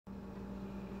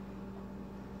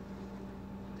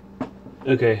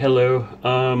Okay, hello.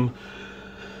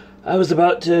 I was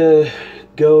about to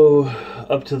go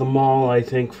up to the mall, I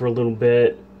think, for a little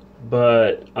bit,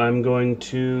 but I'm going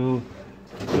to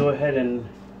go ahead and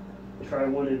try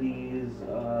one of these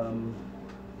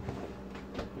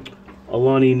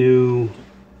Alani new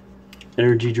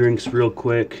energy drinks real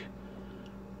quick.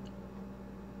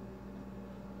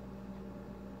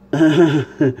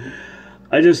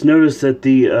 I just noticed that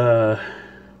the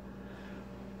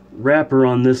wrapper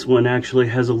on this one actually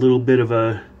has a little bit of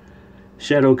a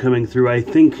shadow coming through. I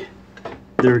think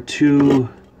there are two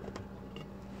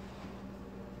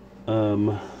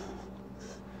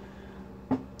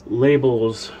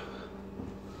labels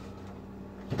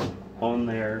on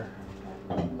there.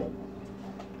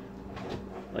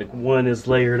 Like one is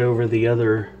layered over the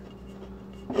other.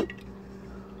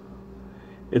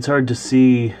 It's hard to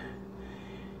see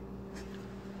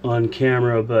on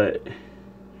camera, but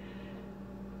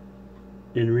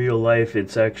in real life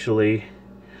it's actually,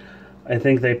 I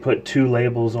think they put two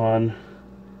labels on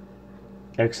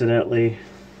accidentally.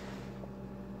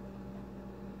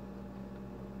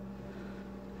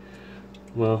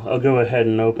 Well, I'll go ahead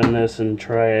and open this and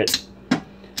try it.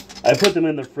 I put them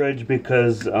in the fridge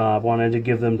because I wanted to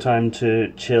give them time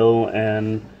to chill,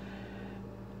 and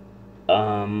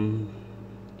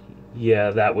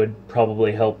yeah, that would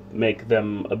probably help make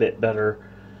them a bit better.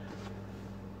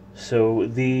 So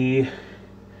the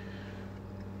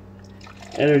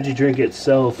energy drink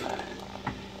itself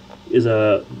is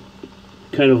a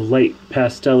kind of light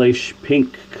pastelish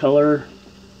pink color.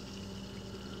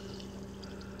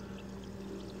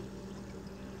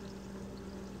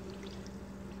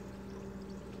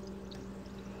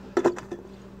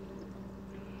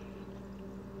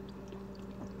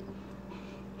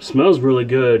 Smells really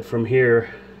good from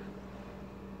here.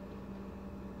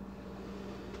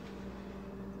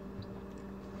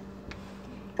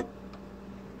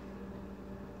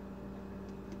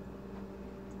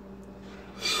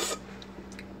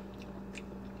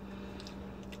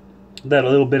 That a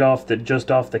little bit off the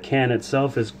just off the can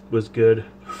itself was good.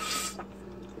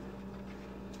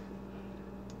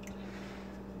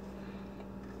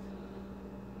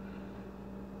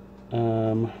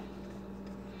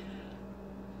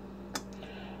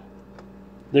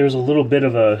 There's a little bit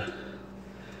of a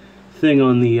thing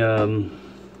on the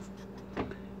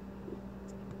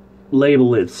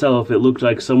label itself. It looked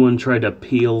like someone tried to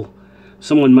peel.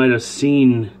 Someone might have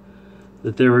seen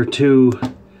that there were two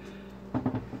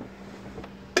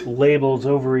labels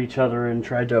over each other and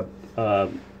tried to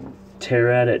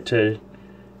tear at it to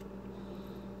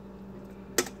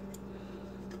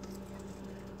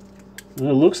it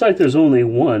looks like there's only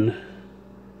one,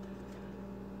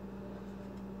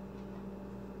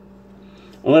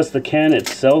 unless the can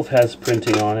itself has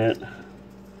printing on it.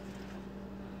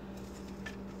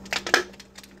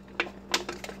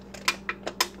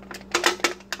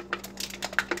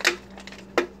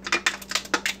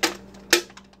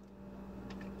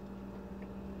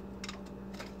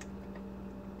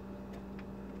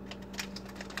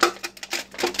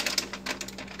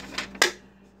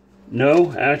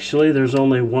 No, actually, there's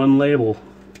only one label.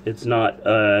 It's not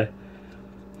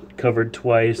covered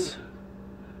twice.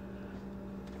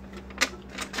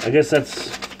 I guess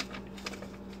that's...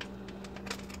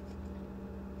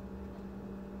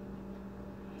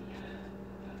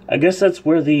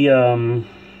 where the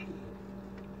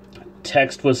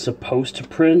text was supposed to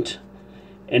print,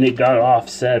 and it got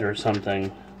offset or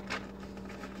something.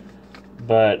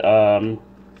 But,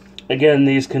 again,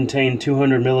 these contain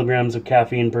 200 milligrams of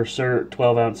caffeine per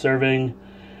 12-ounce serving.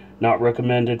 Not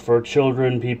recommended for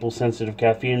children, people sensitive to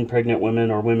caffeine, pregnant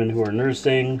women, or women who are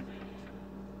nursing.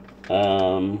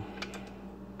 The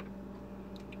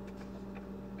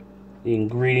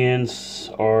ingredients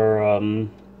are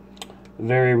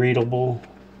very readable.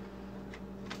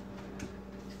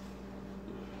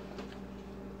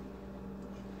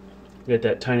 Get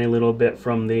that tiny little bit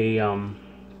from the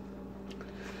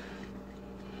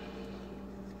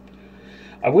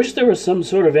I wish there was some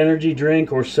sort of energy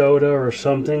drink or soda or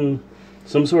something,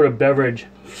 some sort of beverage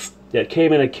that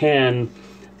came in a can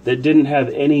that didn't have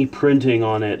any printing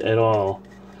on it at all.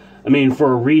 I mean,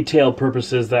 for retail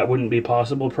purposes, that wouldn't be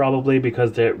possible probably,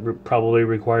 because that probably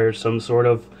requires some sort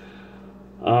of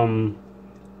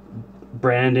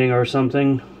branding or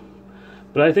something.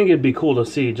 But I think it'd be cool to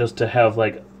see, just to have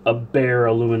like a bare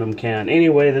aluminum can.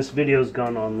 Anyway, this video's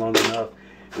gone on long enough,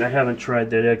 and I haven't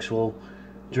tried that actual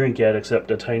drink yet,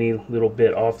 except a tiny little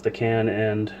bit off the can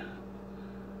and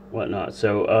whatnot.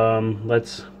 So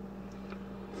let's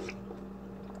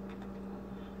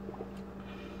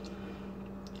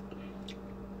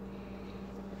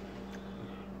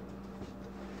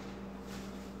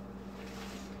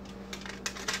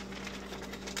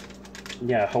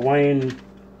Yeah, Hawaiian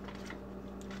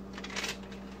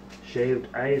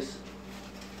shaved ice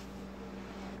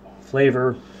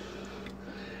flavor,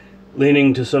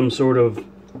 leaning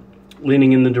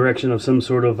in the direction of some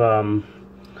sort of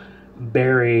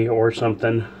berry or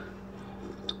something.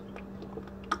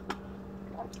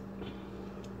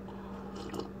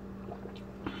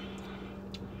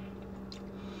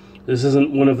 This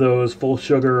isn't one of those full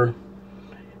sugar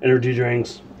energy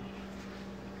drinks.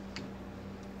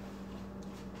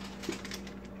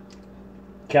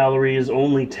 Calories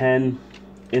only 10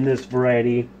 in this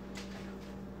variety.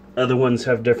 Other ones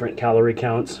have different calorie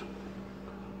counts.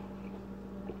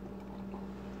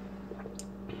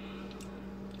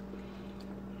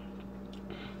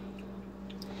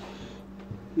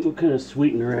 What kind of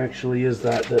sweetener actually is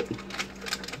that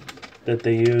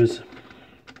they use?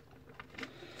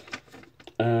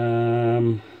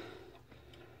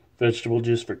 Vegetable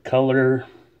juice for color.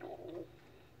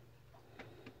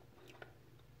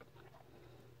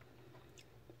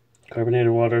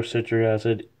 Carbonated water, citric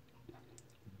acid.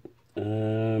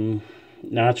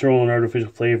 Natural and artificial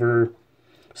flavor.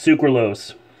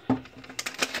 Sucralose.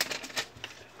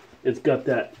 It's got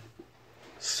that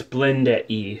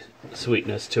Splenda-y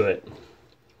sweetness to it,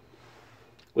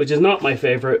 which is not my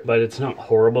favorite, but it's not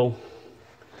horrible.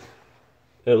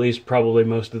 At least probably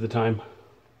most of the time.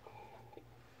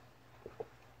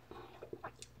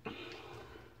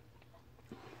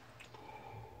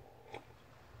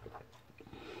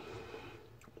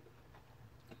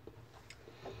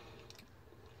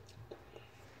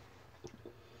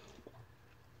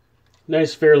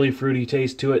 Nice, fairly fruity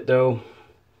taste to it, though.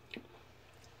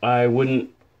 I wouldn't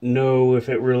know if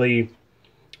it really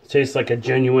tastes like a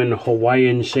genuine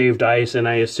Hawaiian shaved ice, and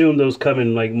I assume those come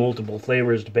in like multiple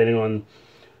flavors depending on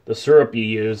the syrup you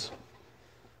use,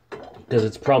 because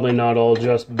it's probably not all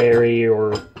just berry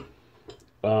or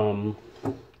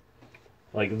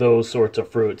like those sorts of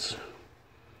fruits.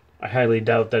 I highly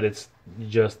doubt that it's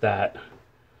just that.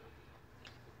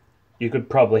 You could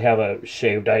probably have a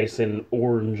shaved ice in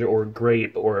orange or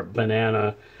grape or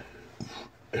banana,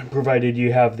 provided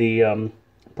you have the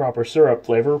proper syrup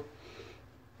flavor.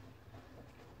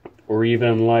 Or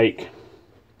even like,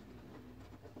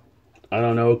 I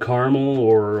don't know, caramel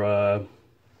or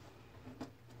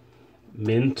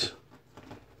mint.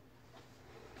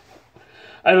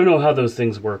 I don't know how those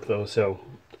things work though, so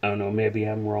I don't know, maybe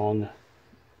I'm wrong.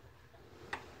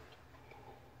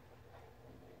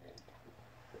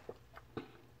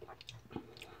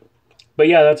 But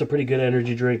yeah, that's a pretty good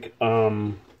energy drink.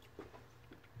 I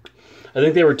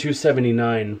think they were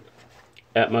 $2.79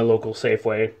 at my local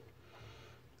Safeway.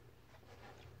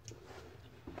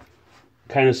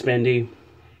 Kind of spendy.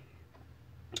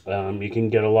 You can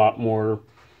get a lot more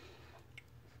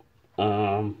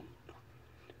for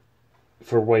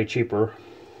way cheaper.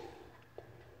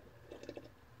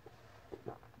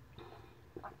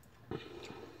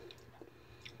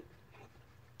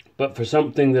 But for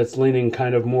something that's leaning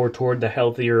kind of more toward the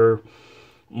healthier,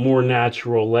 more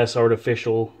natural, less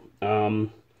artificial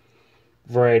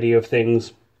variety of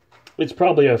things, it's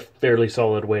probably a fairly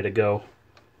solid way to go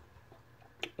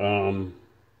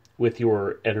with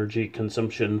your energy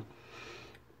consumption.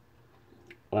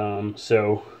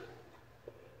 So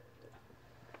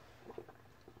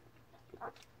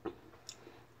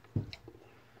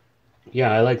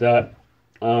yeah, I like that.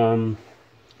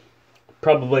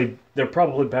 They're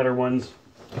probably better ones,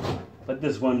 but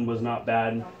this one was not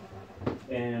bad.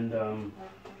 And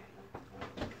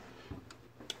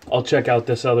I'll check out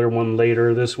this other one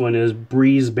later. This one is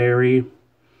Breezeberry.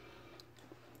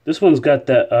 This one's got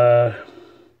that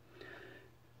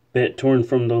bit torn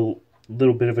from the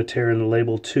little bit of a tear in the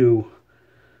label too.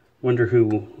 Wonder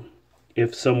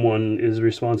if someone is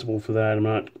responsible for that. I'm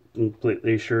not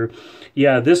completely sure.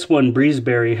 Yeah, this one,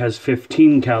 Breezeberry, has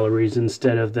 15 calories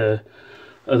instead of the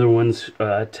other one's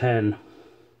 10.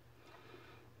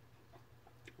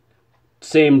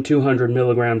 Same 200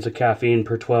 milligrams of caffeine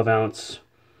per 12-ounce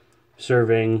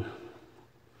serving.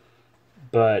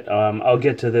 But I'll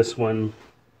get to this one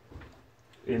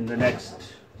in the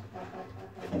next,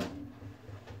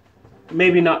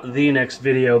 maybe not the next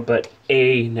video, but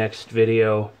a next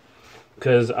video.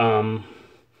 Because,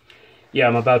 yeah,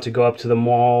 I'm about to go up to the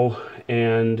mall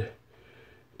and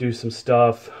do some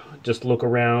stuff. Just look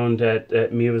around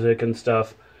at music and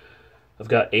stuff. I've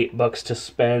got $8 to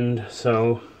spend,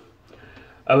 so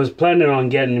I was planning on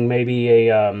getting maybe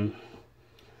a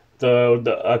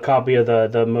copy of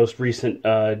the most recent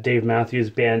Dave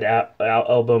Matthews Band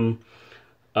album,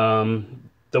 the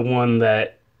one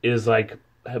that is like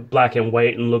black and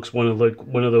white and looks one of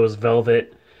those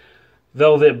velvet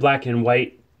black and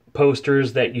white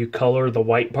posters that you color the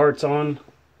white parts on.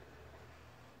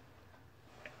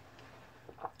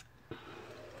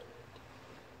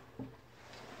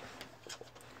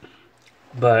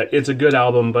 But it's a good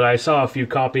album, but I saw a few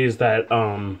copies that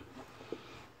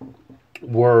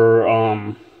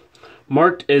were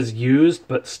marked as used,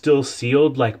 but still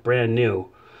sealed like brand new.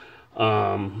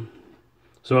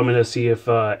 So I'm going to see if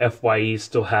FYE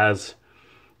still has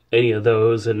any of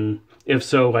those, and if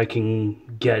so, I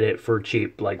can get it for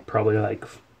cheap, like probably like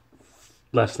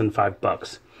less than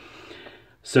 $5.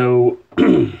 So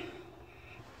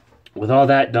with all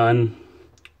that done,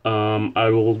 I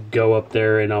will go up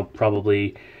there, and I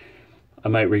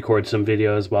might record some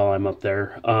videos while I'm up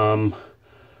there.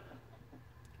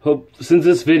 Since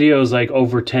this video is like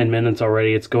over 10 minutes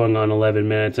already, it's going on 11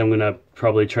 minutes, I'm gonna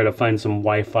probably try to find some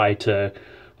Wi-Fi to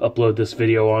upload this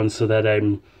video on so that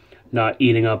I'm not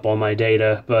eating up all my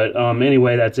data. But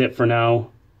anyway, that's it for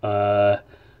now.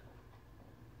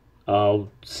 I'll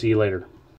see you later.